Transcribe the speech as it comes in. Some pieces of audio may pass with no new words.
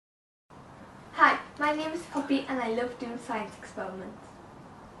My name is Poppy and I love doing science experiments.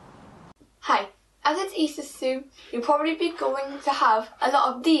 Hi, as it's Easter soon, you'll probably be going to have a lot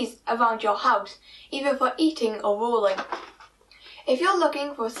of these around your house, either for eating or rolling. If you're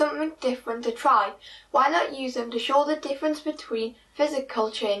looking for something different to try, why not use them to show the difference between physical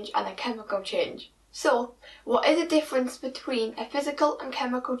change and a chemical change? So, what is the difference between a physical and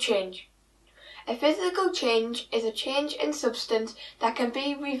chemical change? A physical change is a change in substance that can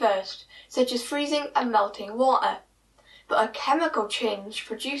be reversed, such as freezing and melting water. But a chemical change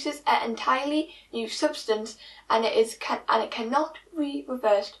produces an entirely new substance and it cannot be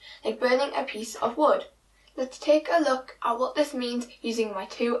reversed like burning a piece of wood. Let's take a look at what this means using my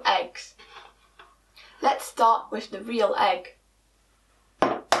two eggs. Let's start with the real egg.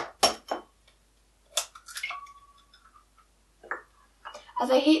 As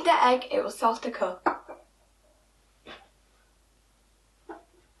I heat the egg, it will start to cook.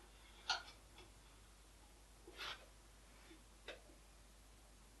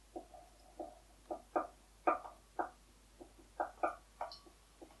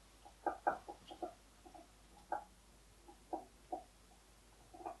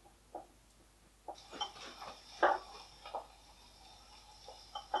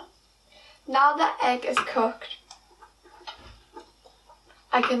 Now the egg is cooked,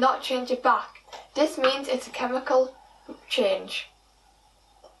 I cannot change it back. This means it's a chemical change.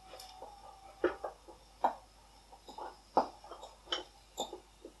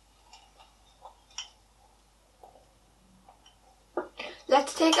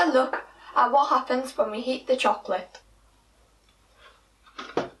 Let's take a look at what happens when we heat the chocolate.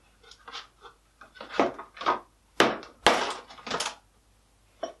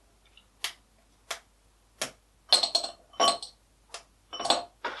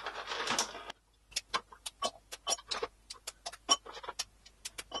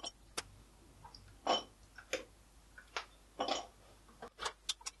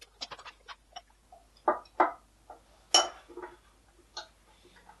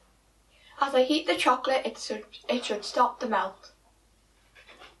 As I heat the chocolate, it should stop the melt.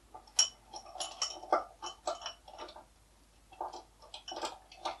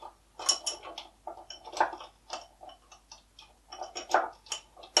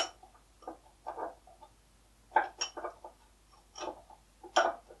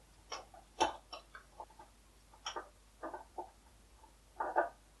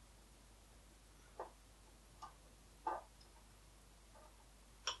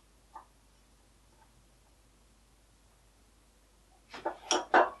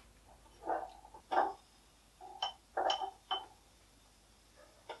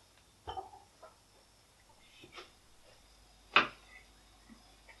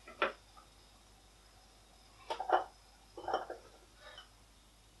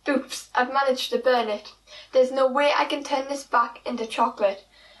 Oops, I've managed to burn it. There's no way I can turn this back into chocolate.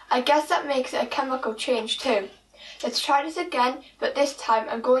 I guess that makes it a chemical change too. Let's try this again, but this time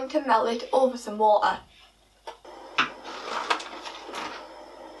I'm going to melt it over some water.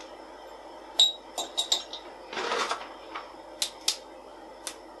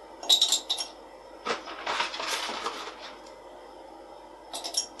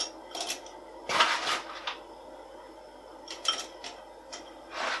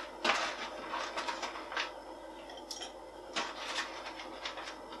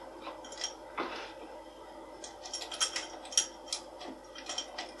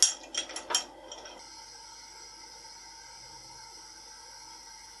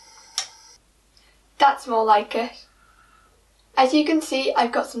 That's more like it. As you can see,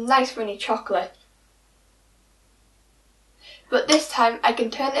 I've got some nice runny chocolate. But this time I can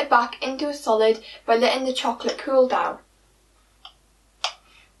turn it back into a solid by letting the chocolate cool down.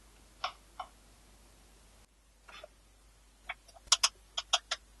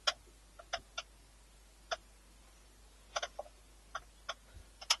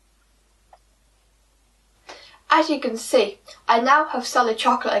 As you can see, I now have solid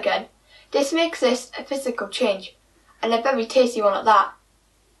chocolate again. This makes this a physical change, and a very tasty one at that.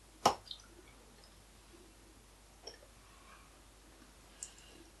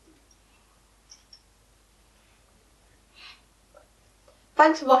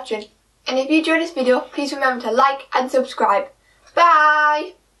 Thanks for watching, and if you enjoyed this video, please remember to like and subscribe.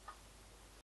 Bye!